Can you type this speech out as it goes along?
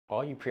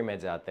All you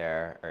pre-meds out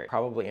there are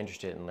probably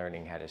interested in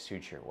learning how to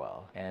suture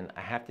well. And I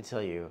have to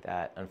tell you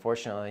that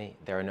unfortunately,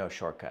 there are no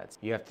shortcuts.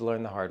 You have to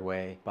learn the hard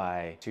way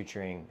by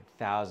suturing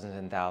thousands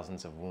and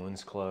thousands of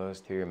wounds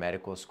closed through your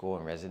medical school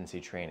and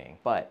residency training.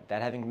 But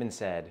that having been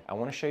said, I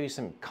want to show you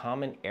some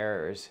common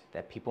errors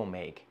that people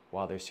make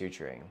while they're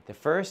suturing. The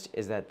first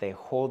is that they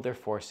hold their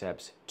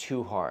forceps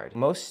too hard.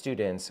 Most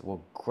students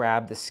will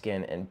grab the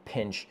skin and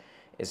pinch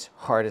as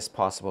hard as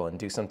possible and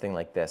do something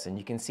like this, and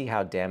you can see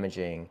how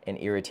damaging and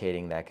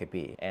irritating that could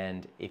be.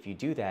 And if you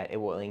do that, it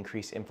will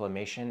increase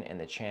inflammation and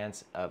the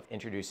chance of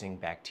introducing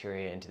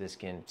bacteria into the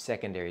skin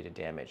secondary to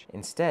damage.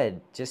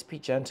 Instead, just be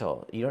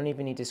gentle. You don't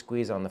even need to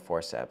squeeze on the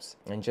forceps,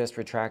 and just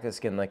retract the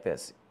skin like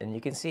this. And you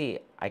can see,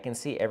 I can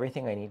see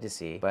everything I need to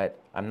see, but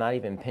I'm not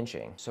even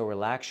pinching. So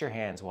relax your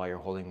hands while you're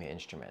holding the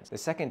instruments. The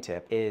second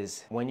tip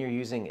is when you're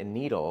using a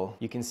needle,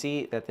 you can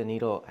see that the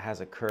needle has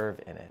a curve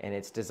in it, and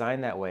it's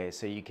designed that way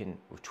so you can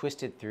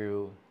twist it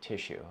through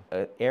tissue.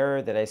 An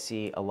error that I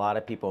see a lot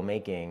of people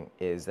making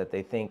is that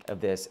they think of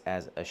this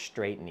as a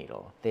straight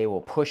needle. They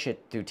will push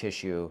it through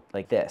tissue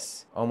like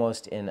this,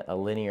 almost in a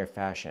linear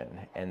fashion,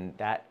 and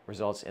that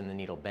results in the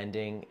needle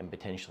bending and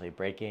potentially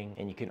breaking,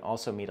 and you can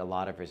also meet a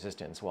lot of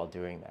resistance while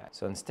doing that.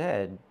 So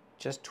instead,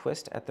 just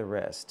twist at the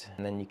wrist,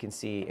 and then you can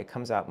see it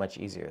comes out much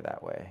easier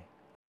that way.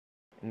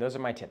 And those are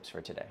my tips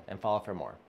for today, and follow for more.